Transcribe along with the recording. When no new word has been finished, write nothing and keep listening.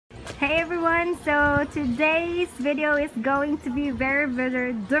Hey everyone, so today's video is going to be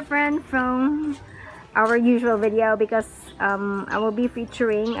very different from our usual video because I will be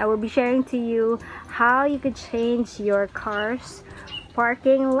sharing to you how you could change your car's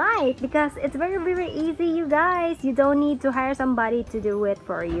parking light, because it's very easy, you guys. You don't need to hire somebody to do it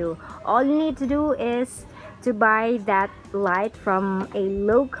for you. All you need to do is to buy that light from a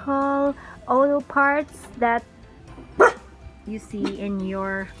local auto parts that you see in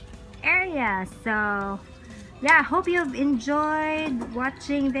your area. So yeah, hope you've enjoyed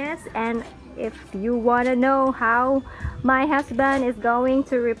watching this, and if you want to know how my husband is going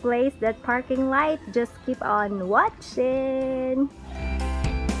to replace that parking light, just keep on watching.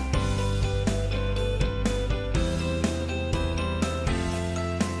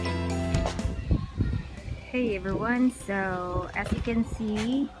 Hey everyone, so as you can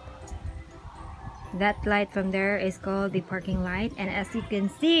see, that light from there is called the parking light, and as you can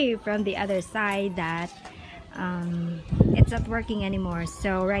see from the other side that it's not working anymore.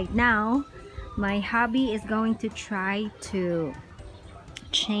 So right now my hubby is going to try to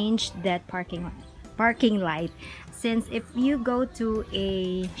change that parking light, since if you go to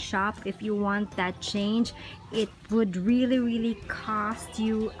a shop, if you want that change, it would really cost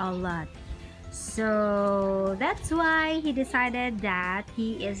you a lot. So that's why he decided that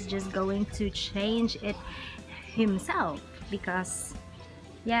he is just going to change it himself, because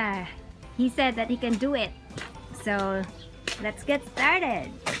yeah, he said that he can do it. So let's get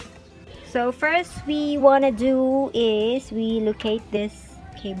started. So first we want to do is we locate this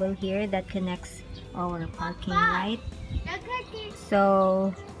cable here that connects our parking light.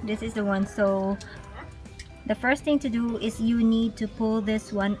 So this is the one. So the first thing to do is you need to pull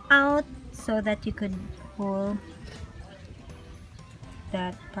this one out so that you could pull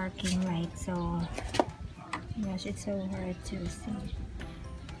that parking light. So gosh, it's so hard to see.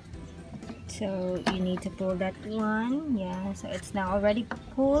 So you need to pull that one. Yeah, so it's now already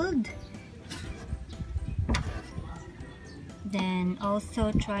pulled. Then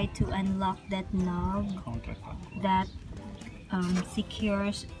also try to unlock that knob that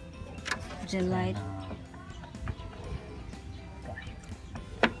secures the light.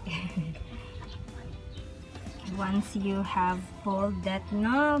 Once you have pulled that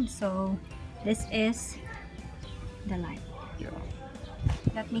knob, so this is the light.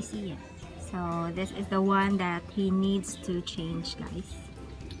 Let me see it. So this is the one that he needs to change, guys.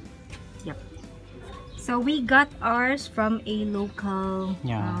 Yep. So we got ours from a local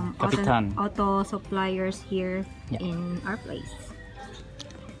auto suppliers here in our place.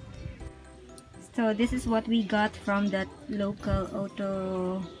 So this is what we got from that local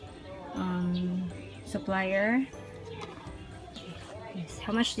auto supplier. Yes.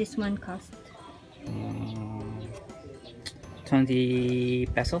 How much this one cost? 20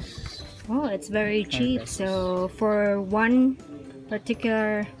 pesos. Oh, it's very cheap. So for one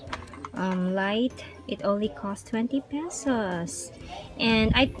particular light, it only costs 20 pesos.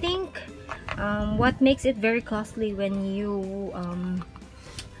 And I think what makes it very costly when you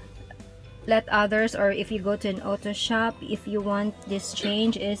let others, or if you go to an auto shop, if you want this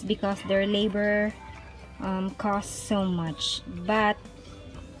change, is because their labor costs so much. But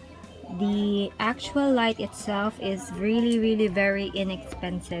the actual light itself is really very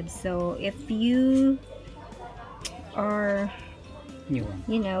inexpensive. So if you are, you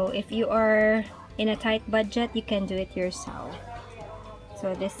know, if you are in a tight budget, you can do it yourself.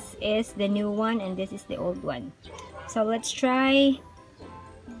 So this is the new one and this is the old one. So let's try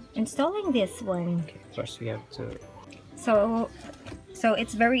installing this one. First we have to... So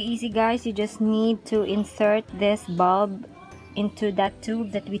it's very easy, guys. You just need to insert this bulb into that tube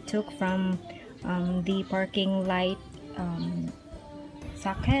that we took from the parking light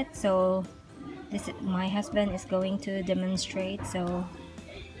socket. So this is, my husband is going to demonstrate. So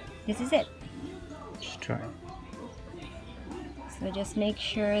this is it. Let's try. So just make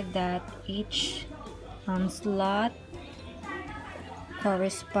sure that each slot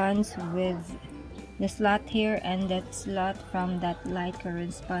corresponds with the slot here, and that slot from that light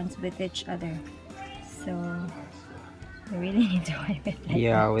corresponds with each other. So I really need to wipe it.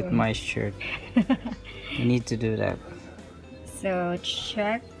 Yeah, with my shirt. You need to do that. So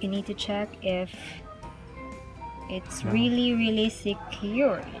check, you need to check if it's really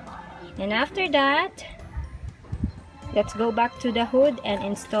secure. And after that, let's go back to the hood and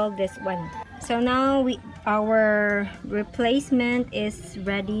install this one. So now our replacement is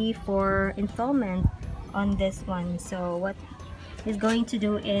ready for installment on this one. So what he's going to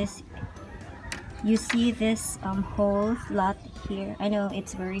do is, you see this whole slot here. I know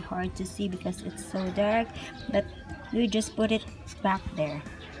it's very hard to see because it's so dark, but you just put it back there.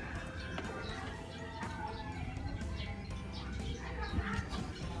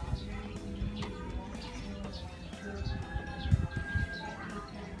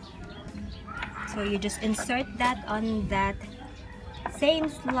 So you just insert that on that same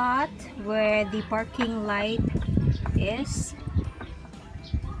slot where the parking light is,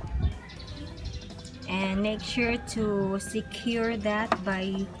 and make sure to secure that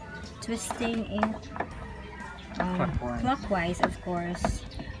by twisting it clockwise, of course.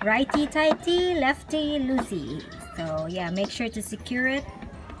 Righty tighty, lefty loosey. So yeah, make sure to secure it.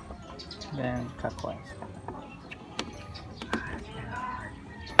 Then clockwise.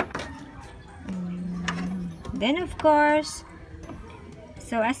 Then of course,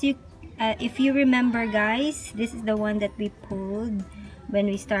 so as you if you remember guys, this is the one that we pulled when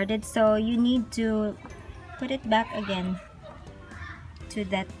we started, so you need to put it back again to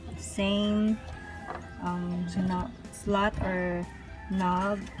that same slot or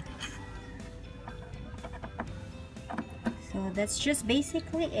knob. So that's just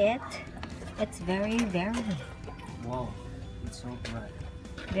basically it. It's very Wow, it's so bright.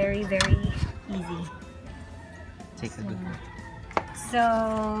 very easy. Take a good look.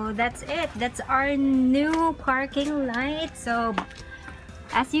 So that's it. That's our new parking light. So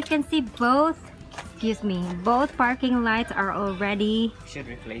as you can see, both parking lights are already Should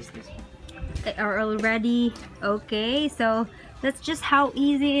replace this one. they are already okay. So that's just how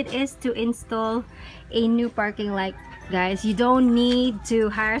easy it is to install a new parking light, guys. You don't need to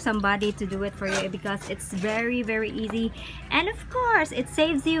hire somebody to do it for you because it's very easy, and of course it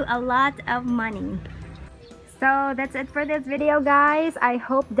saves you a lot of money. So that's it for this video, guys. I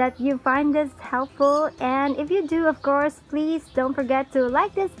hope that you find this helpful, and if you do, of course, please don't forget to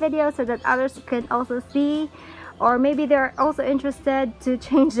like this video so that others can also see, or maybe they're also interested to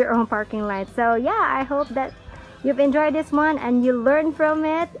change their own parking light. So yeah, I hope that you've enjoyed this one and you learned from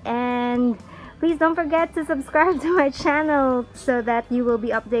it, and please don't forget to subscribe to my channel so that you will be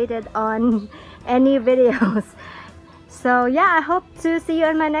updated on any videos. So yeah, I hope to see you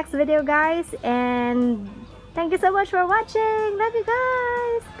in my next video, guys, and thank you so much for watching. Love you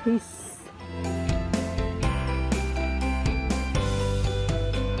guys. Peace.